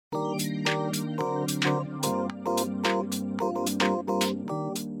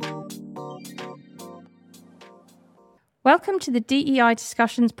Welcome to the DEI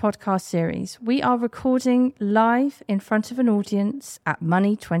Discussions podcast series. We are recording live in front of an audience at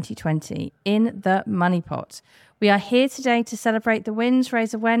Money2020 in the Money Pot. We are here today to celebrate the wins,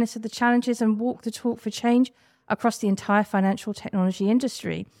 raise awareness of the challenges and walk the talk for change across the entire financial technology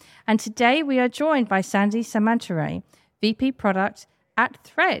industry. And today we are joined by Sandi Samantaray, VP Product at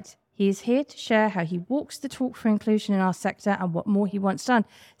Thredd. He is here to share how he walks the talk for inclusion in our sector and what more he wants done.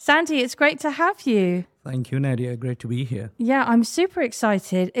 Sandi, it's great to have you. Thank you, Nadia. Great to be here. Yeah, I'm super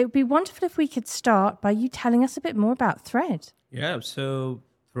excited. It would be wonderful if we could start by you telling us a bit more about Thredd. Yeah, so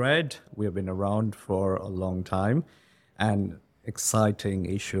Thredd, we have been around for a long time, and exciting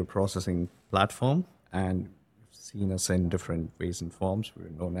issue processing platform, and you've seen us in different ways and forms. We're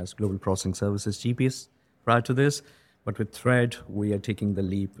known as Global Processing Services, GPS, prior to this. But with Thredd, we are taking the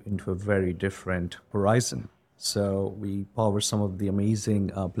leap into a very different horizon. So we power some of the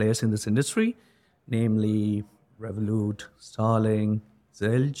amazing players in this industry, namely Revolut, Starling,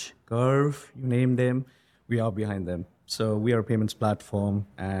 Zilch, Curve, you name them, we are behind them. So we are a payments platform,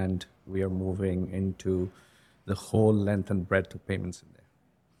 and we are moving into the whole length and breadth of payments in there.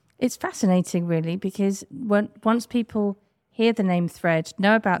 It's fascinating, really, because once people hear the name Thredd,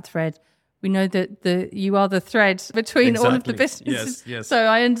 know about Thredd, we know that you are the thread between all of the businesses. Yes. So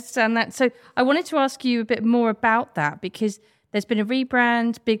I understand that. So I wanted to ask you a bit more about that, because there's been a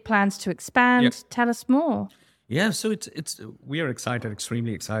rebrand, big plans to expand. Yep. Tell us more. Yeah, so we are excited,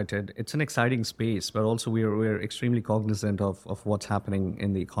 extremely excited. It's an exciting space, but also we're extremely cognizant of what's happening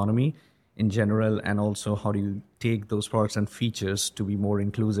in the economy in general, and also how do you take those products and features to be more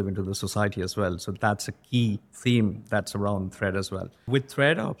inclusive into the society as well. So that's a key theme that's around Thredd as well. With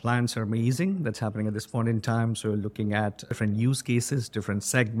Thredd, our plans are amazing. That's happening at this point in time. So we're looking at different use cases, different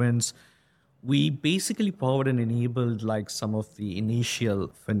segments. We basically powered and enabled like some of the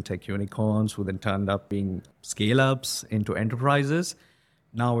initial fintech unicorns who then turned up being scale-ups into enterprises.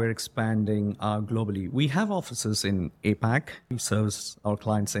 Now we're expanding globally. We have offices in APAC. We service our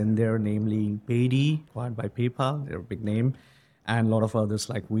clients in there, namely Paydi, acquired by PayPal, they're a big name, and a lot of others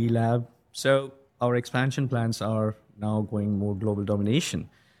like WeLab. So our expansion plans are now going more global domination.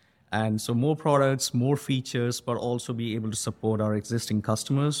 And so more products, more features, but also be able to support our existing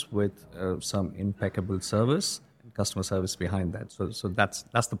customers with some impeccable service and customer service behind that. So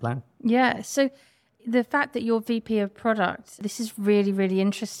that's the plan. Yeah. So the fact that you're VP of Product, this is really, really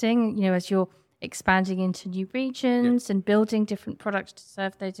interesting, as you're expanding into new regions and building different products to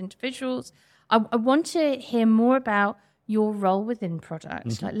serve those individuals. I want to hear more about your role within product.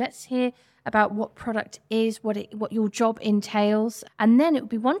 Mm-hmm. Like, let's hear about what product is, what your job entails. And then it would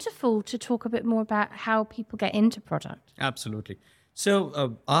be wonderful to talk a bit more about how people get into product. Absolutely.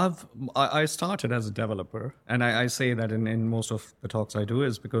 So I started as a developer, and I say that in most of the talks I do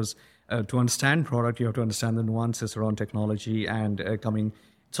is because to understand product, you have to understand the nuances around technology, and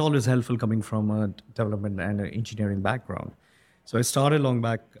it's always helpful coming from a development and an engineering background. So I started long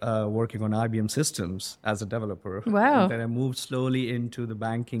back working on IBM systems as a developer. Wow. And then I moved slowly into the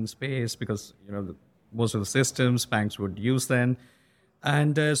banking space because most of the systems banks would use then.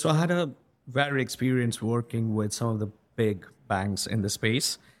 And so I had a very experience working with some of the big banks in the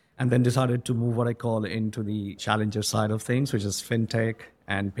space, and then decided to move what I call into the challenger side of things, which is fintech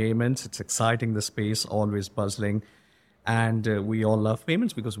and payments. It's exciting, the space, always buzzing. And we all love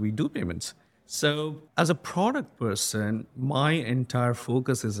payments because we do payments. So as a product person, my entire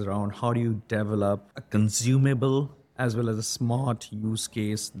focus is around how do you develop a consumable as well as a smart use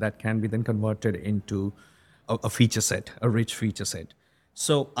case that can be then converted into a feature set, a rich feature set.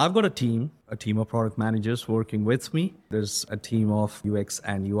 So I've got a team of product managers working with me. There's a team of UX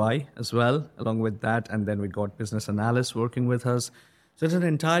and UI as well, along with that. And then we got business analysts working with us. So it's an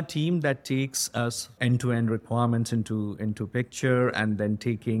entire team that takes us end-to-end requirements into picture, and then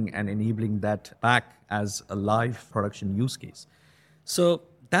taking and enabling that back as a live production use case. So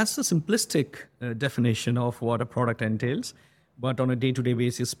that's the simplistic definition of what a product entails. But on a day-to-day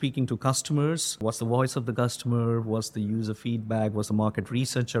basis, speaking to customers, what's the voice of the customer? What's the user feedback? What's the market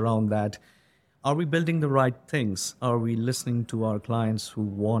research around that? Are we building the right things? Are we listening to our clients who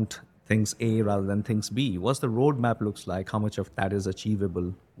want things A rather than things B? What's the roadmap looks like? How much of that is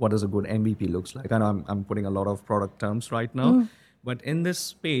achievable? What does a good MVP looks like? I know I'm putting a lot of product terms right now, but in this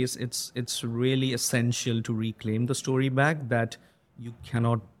space, it's really essential to reclaim the story back that you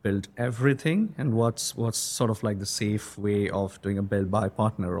cannot build everything, and what's sort of like the safe way of doing a build by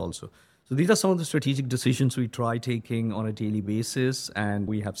partner also. So these are some of the strategic decisions we try taking on a daily basis, and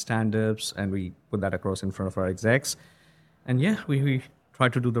we have stand-ups and we put that across in front of our execs. And we try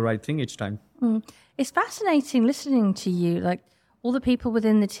to do the right thing each time. It's fascinating listening to you, like all the people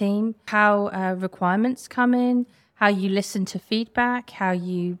within the team, how requirements come in, how you listen to feedback, how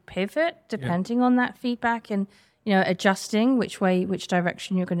you pivot depending on that feedback, and adjusting which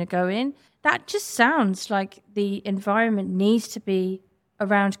direction you're going to go in. That just sounds like the environment needs to be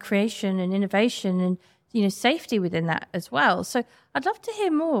around creation and innovation and safety within that as well. So I'd love to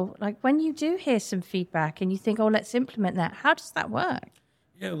hear more. Like when you do hear some feedback and you think, oh, let's implement that, how does that work?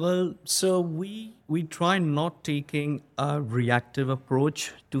 Yeah, well, so we try not taking a reactive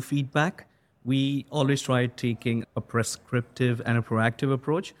approach to feedback. We always try taking a prescriptive and a proactive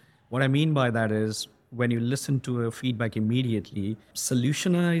approach. What I mean by that is when you listen to a feedback immediately,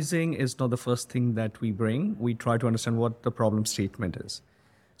 solutionizing is not the first thing that we bring. We try to understand what the problem statement is.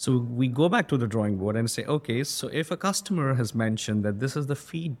 So we go back to the drawing board and say, okay, so if a customer has mentioned that this is the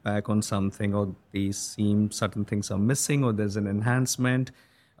feedback on something, or they seem certain things are missing, or there's an enhancement,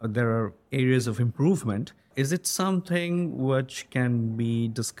 or there are areas of improvement, is it something which can be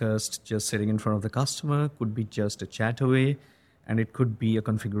discussed just sitting in front of the customer? Could be just a chat away, and it could be a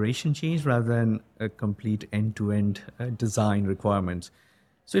configuration change rather than a complete end-to-end design requirements.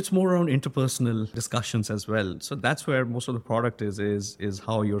 So it's more around interpersonal discussions as well. So that's where most of the product is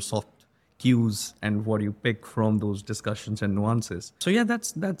how your soft cues and what you pick from those discussions and nuances. So yeah,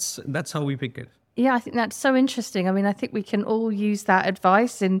 that's how we pick it. Yeah, I think that's so interesting. I mean, I think we can all use that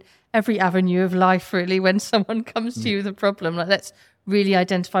advice in every avenue of life, really, when someone comes to you with a problem. Like, let's really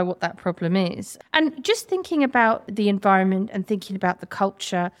identify what that problem is. And just thinking about the environment and thinking about the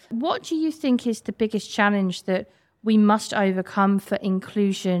culture, what do you think is the biggest challenge that we must overcome for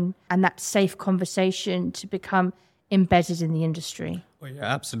inclusion and that safe conversation to become embedded in the industry? Oh, yeah,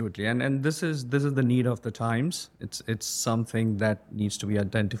 absolutely. And this is the need of the times. It's something that needs to be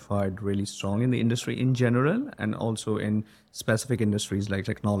identified really strong in the industry in general, and also in specific industries like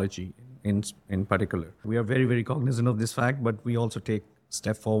technology in particular. We are very, very cognizant of this fact, but we also take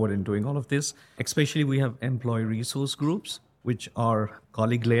step forward in doing all of this. Especially we have employee resource groups, which are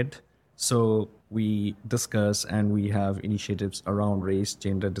colleague-led. So we discuss and we have initiatives around race,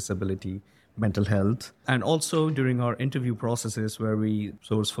 gender, disability, mental health. And also during our interview processes where we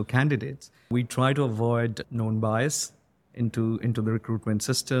source for candidates, we try to avoid known bias into the recruitment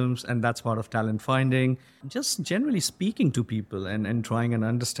systems. And that's part of talent finding. Just generally speaking to people and trying and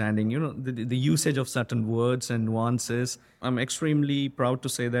understanding, the usage of certain words and nuances. I'm extremely proud to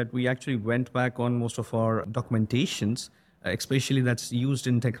say that we actually went back on most of our documentations, especially that's used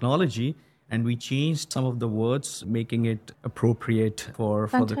in technology, and we changed some of the words, making it appropriate for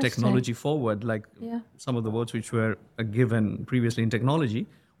the technology forward. Like some of the words which were given previously in technology,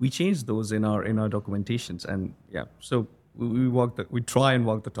 we changed those in our documentations. And so we try and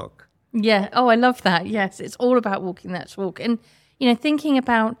walk the talk. Yeah. Oh, I love that. Yes, it's all about walking that talk. And thinking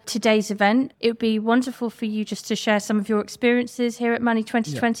about today's event, it would be wonderful for you just to share some of your experiences here at Money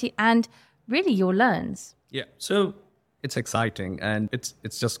 2020 and really your learns. Yeah. So it's exciting, and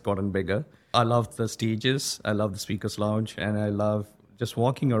it's just gotten bigger. I love the stages, I love the speakers lounge, and I love just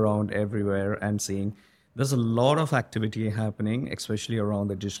walking around everywhere and seeing there's a lot of activity happening, especially around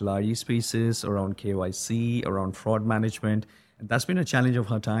the digital ID spaces, around KYC, around fraud management. And that's been a challenge of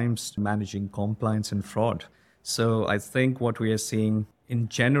our times, managing compliance and fraud. So I think what we are seeing in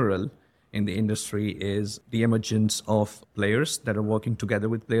general in the industry is the emergence of players that are working together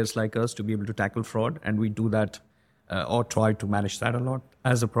with players like us to be able to tackle fraud. And we do that or try to manage that a lot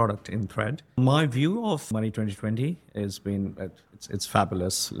as a product in Thredd. My view of Money 2020 has been it's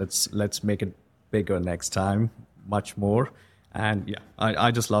fabulous. Let's make it bigger next time, much more. And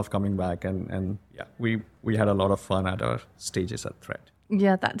I just love coming back. And we had a lot of fun at our stages at Thredd.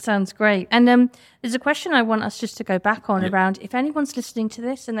 Yeah, that sounds great. And there's a question I want us just to go back on around if anyone's listening to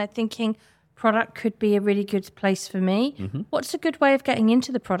this and they're thinking product could be a really good place for me. Mm-hmm. What's a good way of getting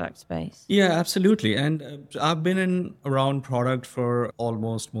into the product space? Yeah, absolutely. And I've been around product for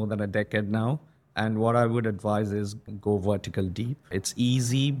almost more than a decade now. And what I would advise is go vertical deep. It's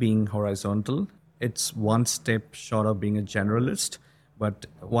easy being horizontal. It's one step short of being a generalist, but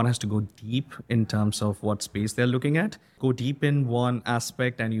one has to go deep in terms of what space they're looking at. Go deep in one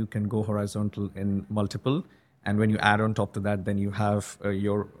aspect and you can go horizontal in multiple. And when you add on top to that, then you have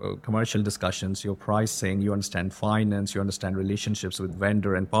your commercial discussions, your pricing, you understand finance, you understand relationships with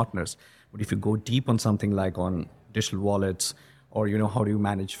vendor and partners. But if you go deep on something like on digital wallets, or how do you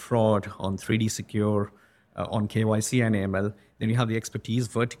manage fraud on 3D Secure, on KYC and AML, then you have the expertise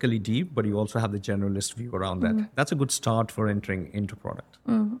vertically deep, but you also have the generalist view around that. That's a good start for entering into product.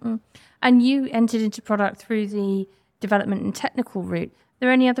 Mm-hmm. And you entered into product through the development and technical route. Are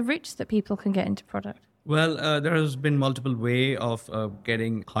there any other routes that people can get into product? Well, there has been multiple way of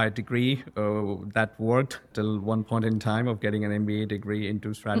getting higher degree that worked till one point in time of getting an MBA degree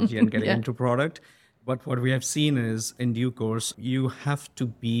into strategy and getting into product. But what we have seen is, in due course, you have to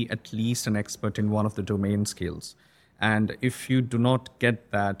be at least an expert in one of the domain skills. And if you do not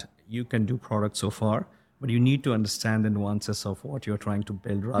get that, you can do product so far, but you need to understand the nuances of what you're trying to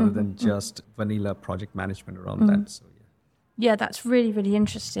build rather than just vanilla project management around that. So, yeah, that's really, really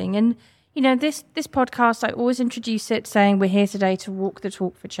interesting. And, this podcast, I always introduce it saying we're here today to walk the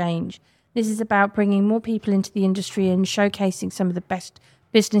talk for change. This is about bringing more people into the industry and showcasing some of the best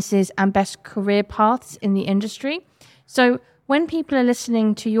businesses and best career paths in the industry. So when people are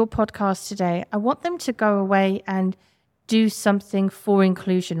listening to your podcast today, I want them to go away and do something for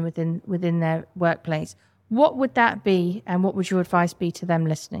inclusion within their workplace. What would that be, and what would your advice be to them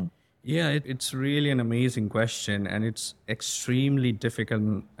listening? Yeah, it's really an amazing question, and it's extremely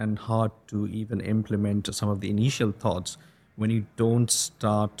difficult and hard to even implement some of the initial thoughts when you don't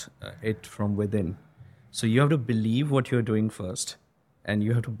start it from within. So you have to believe what you're doing first, and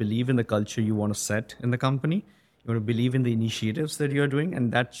you have to believe in the culture you want to set in the company. You want to believe in the initiatives that you're doing,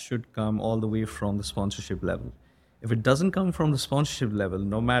 and that should come all the way from the sponsorship level. If it doesn't come from the sponsorship level,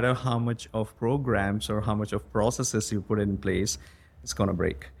 no matter how much of programs or how much of processes you put in place, it's going to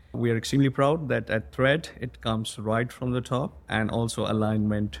break. We are extremely proud that at Thredd, it comes right from the top and also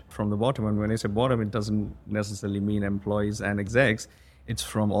alignment from the bottom. And when I say bottom, it doesn't necessarily mean employees and execs. It's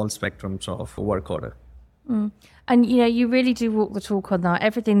from all spectrums of work order. And, you really do walk the talk on that.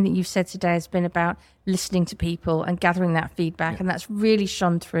 Everything that you've said today has been about listening to people and gathering that feedback. And that's really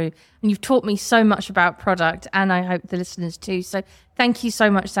shone through. And you've taught me so much about product, and I hope the listeners too. So thank you so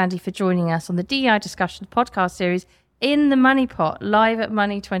much, Sandi, for joining us on the DEI Discussions podcast series in the Money Pot, live at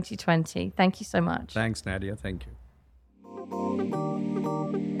Money 2020. Thank you so much. Thanks, Nadia. Thank you.